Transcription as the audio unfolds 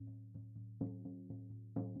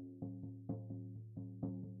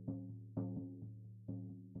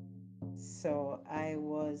So I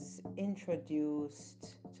was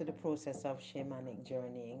introduced to the process of shamanic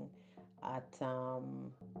journeying at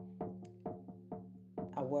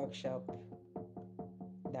a workshop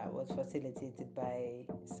that was facilitated by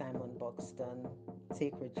Simon Buxton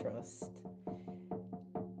Sacred Trust.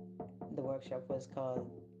 The workshop was called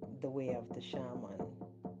The Way of the Shaman.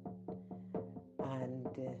 And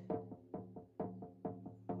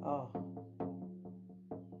oh,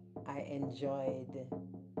 I enjoyed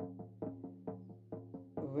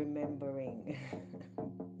remembering,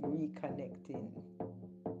 reconnecting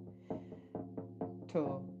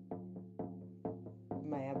to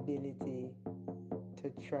my ability to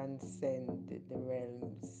transcend the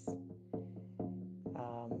realms,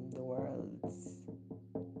 the worlds.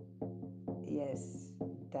 Yes,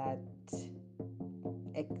 that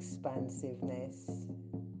expansiveness.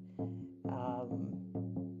 Um,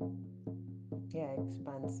 yeah,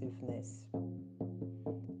 expansiveness.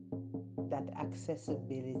 That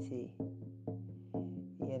accessibility,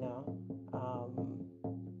 you know.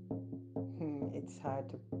 It's hard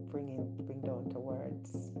to bring down to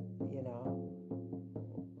words, you know,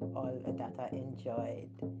 all that I enjoyed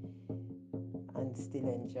and still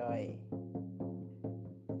enjoy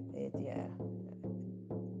it, yeah.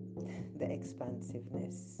 The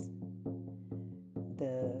expansiveness,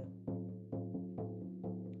 the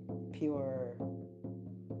pure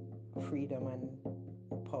freedom and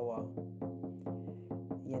power,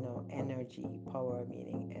 you know, energy, power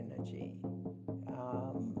meaning energy.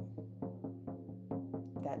 Um,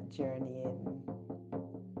 that journeying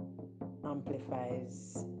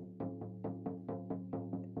amplifies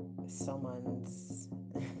someone's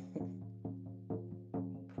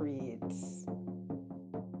creates.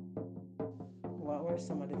 What were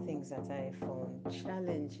some of the things that I found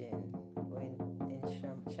challenging when in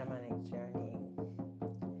shamanic journey?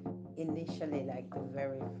 Initially, like the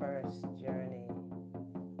very first journey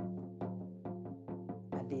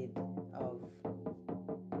I did of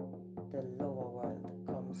the lower world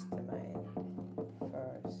comes to mind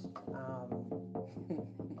first.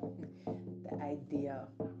 The idea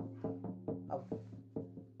of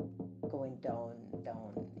going down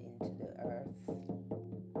into the earth.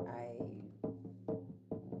 I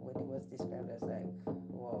What it was described as like,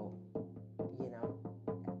 whoa, you know,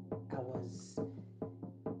 I was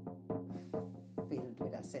filled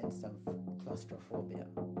with a sense of claustrophobia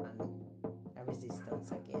and a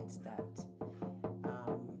resistance against that.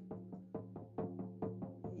 Um,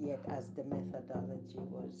 Yet, as the methodology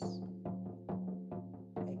was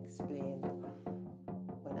explained,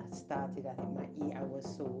 when I started, I think I was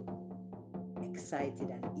so excited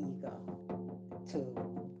and eager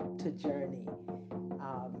to journey.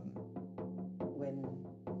 When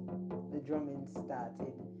the drumming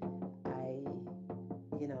started, I,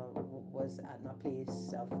 was at my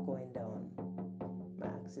place of going down my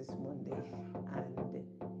Axis Monday, and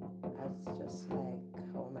I was just like,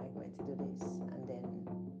 how am I going to do this? And then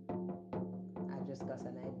I just got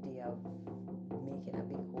an idea of making a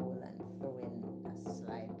big hole and throwing a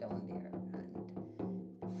slide down there, and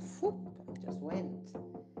whoop, I just went.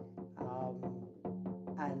 Um,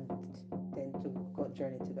 and then to go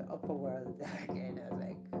journey to the upper world again, I was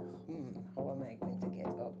like, how am I going to get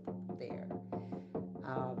up there?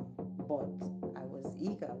 But I was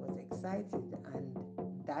eager, I was excited, and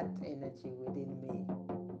that energy within me,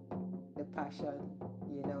 the passion,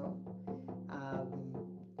 you know,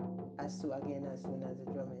 as to again, as soon as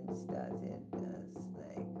the drumming started, I was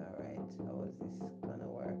like, all right, how is this gonna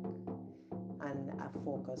work? And I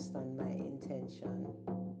focused on my intention,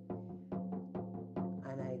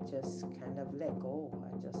 and I just kind of let go. I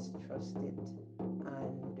just trusted,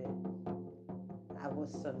 and I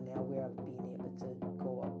was suddenly aware of being able to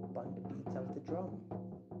go up on the beat of the drum,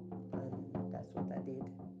 and that's what I did.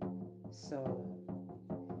 So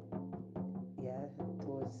yeah,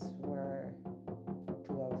 those were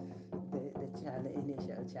two of the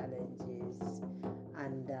initial challenges,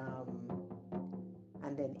 and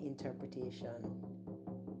then interpretation.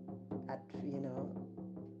 At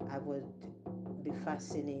I would be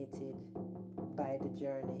fascinated by the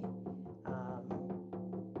journey,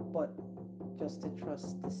 but just to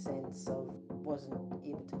trust the sense of wasn't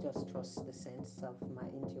able to just trust the sense of my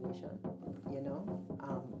intuition,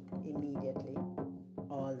 immediately,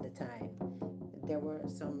 all the time. There were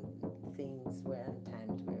some things where and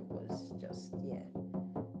times where it was just, yeah,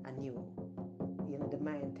 I knew. The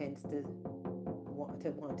mind tends to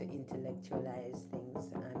want to intellectualize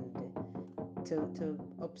things and to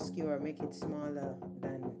obscure, make it smaller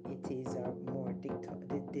than it is, or more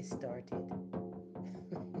distorted.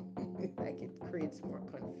 Like it creates more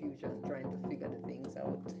confusion trying to figure the things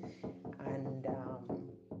out. And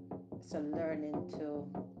So learning to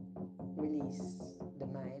release the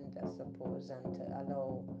mind, I suppose, and to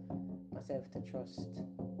allow myself to trust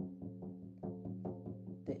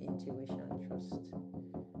the intuition, trust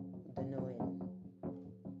the knowing.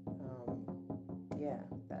 Yeah,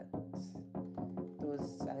 that's those.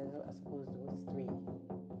 I suppose those three.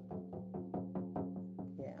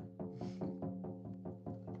 Yeah.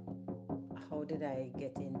 How did I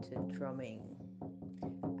get into drumming?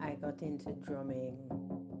 I got into drumming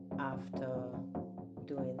after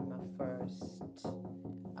doing my first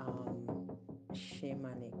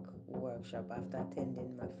shamanic workshop, after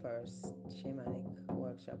attending my first shamanic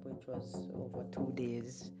workshop, which was over 2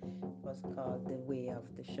 days. It was called The Way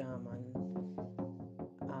of the Shaman,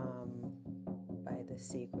 um, by the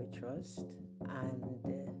Sacred Trust. And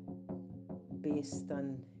based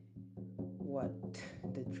on what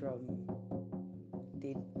the drum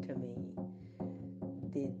did to me,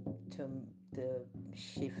 did to the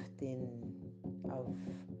shifting of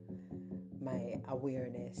my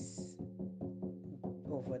awareness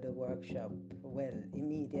over the workshop, well,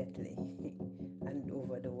 immediately and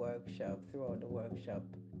over the workshop, throughout the workshop,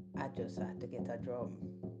 I just had to get a drum.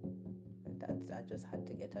 I just had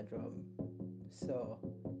to get a drum. So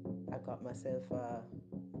I got myself a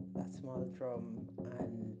small drum,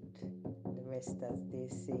 and the rest, as they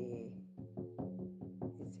say,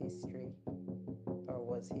 is history, or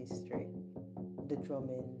was history. The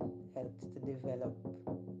drumming helped to develop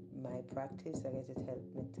my practice. I guess it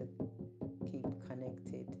helped me to keep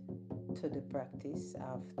connected to the practice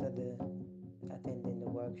after the attending the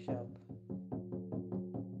workshop.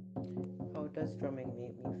 How does drumming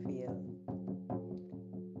make me feel?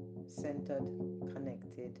 Centered,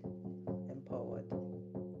 connected, empowered.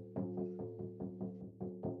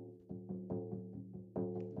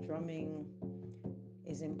 Drumming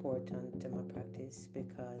is important to my practice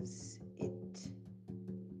because it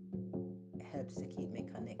helps to keep me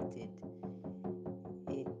connected.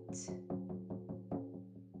 It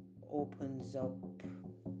opens up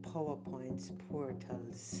PowerPoints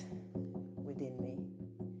portals within me,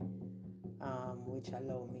 which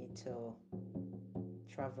allow me to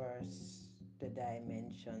traverse the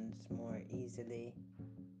dimensions more easily.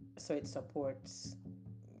 So it supports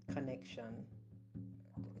connection,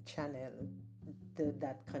 channel.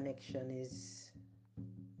 That connection is,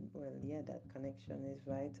 well, yeah, that connection is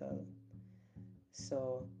vital.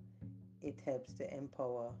 So it helps to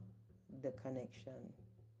empower the connection.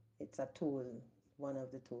 It's a tool, one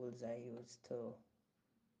of the tools I use to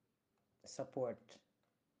support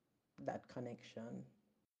that connection.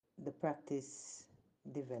 The practice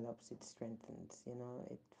develops, it strengthens,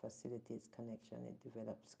 it facilitates connection, it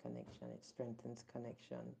develops connection, it strengthens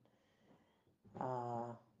connection.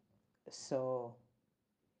 So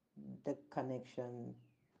the connection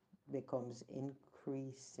becomes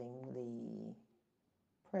increasingly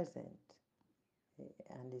present,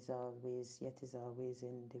 and is always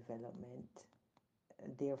in development.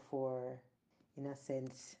 Therefore, in a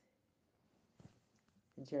sense,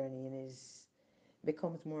 journeying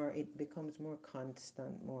becomes more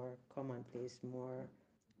constant, more commonplace, more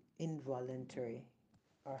involuntary,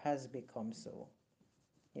 or has become so,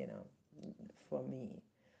 you know, for me.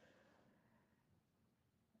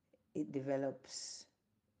 It develops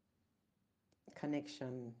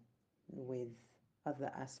connection with other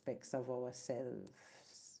aspects of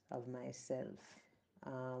ourselves, of myself,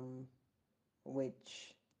 um,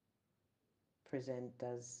 which present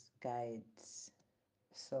as guides.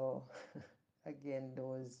 So, again,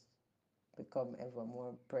 those become ever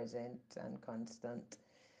more present and constant.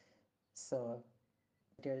 So,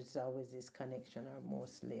 there's always this connection, or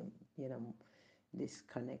mostly, this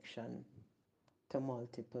connection to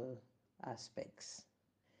multiple aspects.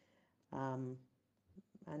 Um,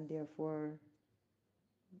 and therefore,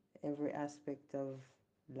 every aspect of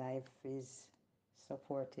life is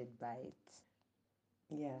supported by it.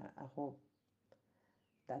 Yeah, I hope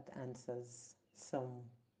that answers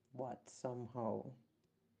somewhat, somehow.